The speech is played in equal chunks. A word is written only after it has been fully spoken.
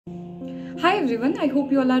Hi everyone, I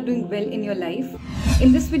hope you all are doing well in your life.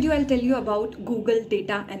 In this video, I'll tell you about Google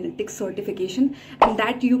Data Analytics certification and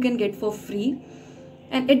that you can get for free.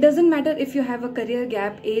 And it doesn't matter if you have a career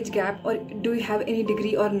gap, age gap, or do you have any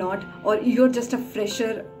degree or not, or you're just a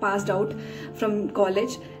fresher passed out from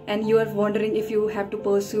college and you are wondering if you have to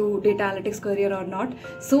pursue data analytics career or not.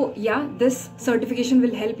 So yeah, this certification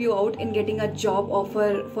will help you out in getting a job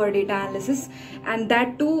offer for data analysis, and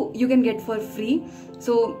that too you can get for free.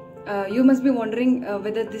 So you must be wondering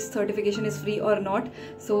whether this certification is free or not.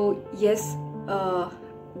 So yes,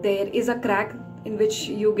 there is a crack in which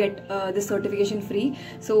you get this certification free.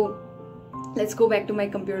 So let's go back to my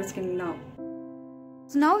computer screen now.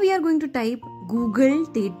 So now we are going to type Google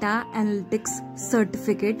Data Analytics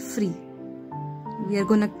Certificate Free. We are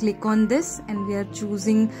going to click on this and we are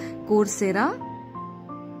choosing Coursera.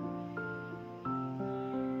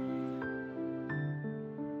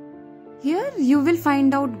 Here you will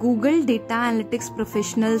find out Google Data Analytics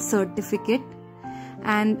Professional Certificate,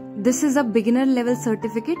 and this is a beginner level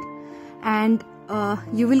certificate, and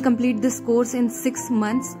you will complete this course in 6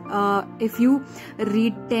 months if you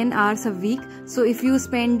read 10 hours a week. So if you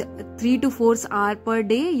spend 3 to 4 hours per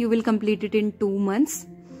day, you will complete it in 2 months.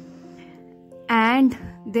 And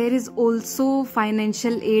there is also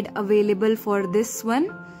financial aid available for this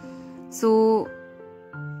one. So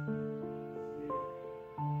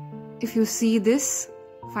if you see this,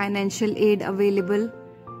 financial aid available.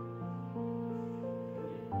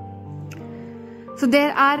 So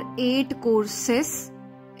there are 8 courses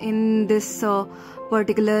in this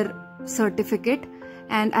particular certificate,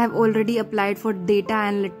 and I have already applied for data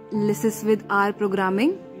analysis with R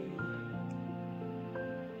programming.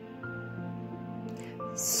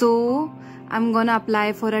 So I'm gonna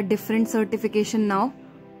apply for a different certification now,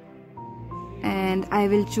 and I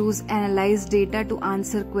will choose analyze data to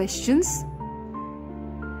answer questions.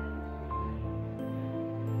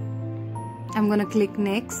 I'm gonna click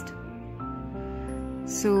next.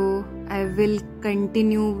 So I will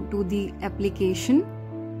continue to the application.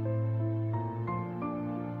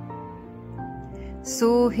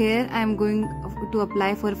 So here I am going to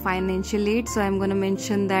apply for financial aid. So I'm going to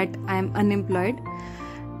mention that I am unemployed.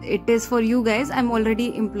 It is for you guys. I'm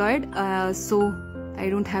already employed, so I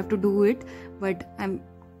don't have to do it, but I'm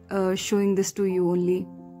showing this to you only.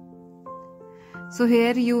 So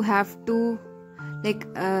here you have to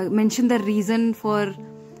mention the reason for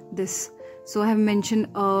this. So I have mentioned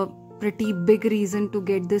a pretty big reason to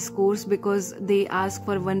get this course because they ask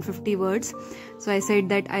for 150 words. So I said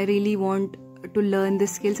that I really want to learn the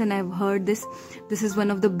skills, and I've heard this is one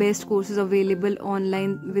of the best courses available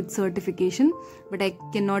online with certification, but I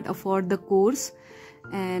cannot afford the course,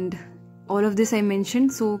 and all of this I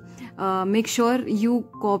mentioned. So make sure you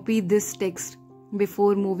copy this text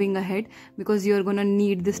before moving ahead, because you're gonna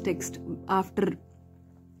need this text after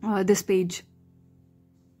this page.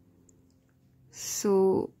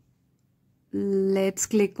 So let's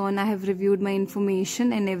click on I have reviewed my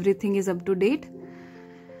information and everything is up to date,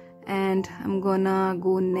 and I'm gonna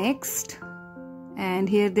go next. And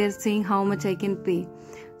here they're saying how much I can pay.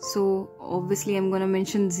 So obviously I'm gonna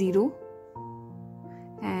mention 0,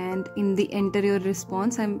 and in the enter your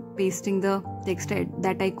response I'm pasting the text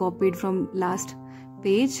that I copied from last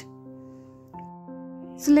page.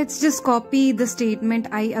 So let's just copy the statement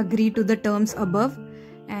I agree to the terms above,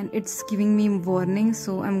 and it's giving me warning.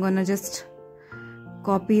 So I'm gonna just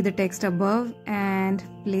copy the text above and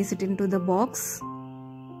place it into the box,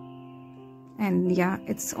 and yeah,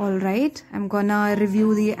 it's all right. I'm gonna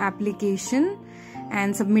review the application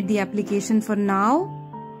and submit the application for now.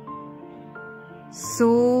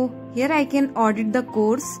 So here I can audit the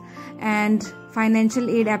course, and financial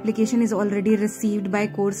aid application is already received by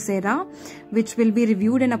Coursera, which will be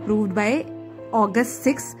reviewed and approved by August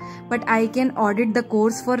 6th, but I can audit the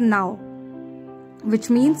course for now, which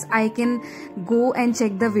means I can go and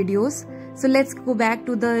check the videos. So let's go back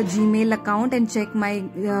to the Gmail account and check my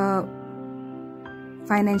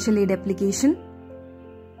financial aid application.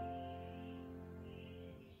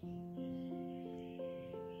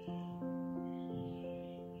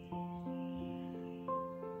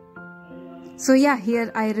 So yeah,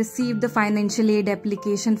 here I received the financial aid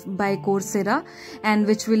application by Coursera, and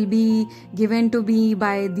which will be given to me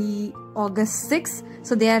by the August 6th.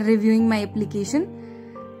 So they are reviewing my application.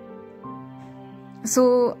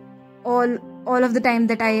 So all of the time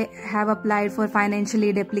that I have applied for financial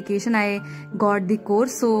aid application, I got the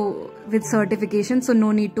course, so with certification, so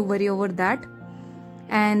no need to worry over that.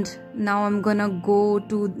 And now I'm gonna go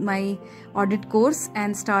to my audit course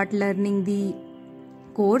and start learning the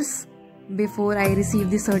course before I receive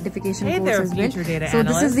the certification Hey course there, as well. future data So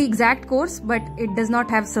this is analyst. the exact course, but it does not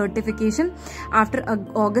have certification. After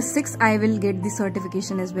August 6th, I will get the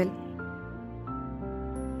certification as well.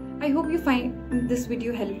 I hope you find this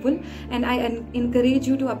video helpful, and I encourage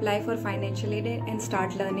you to apply for financial aid and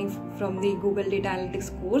start learning from the Google Data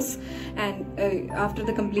Analytics course. And after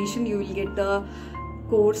the completion, you will get the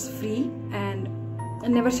course free. And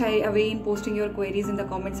never shy away in posting your queries in the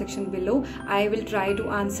comment section below. I will try to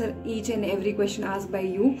answer each and every question asked by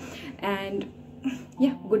you. And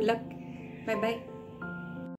yeah, good luck. Bye bye.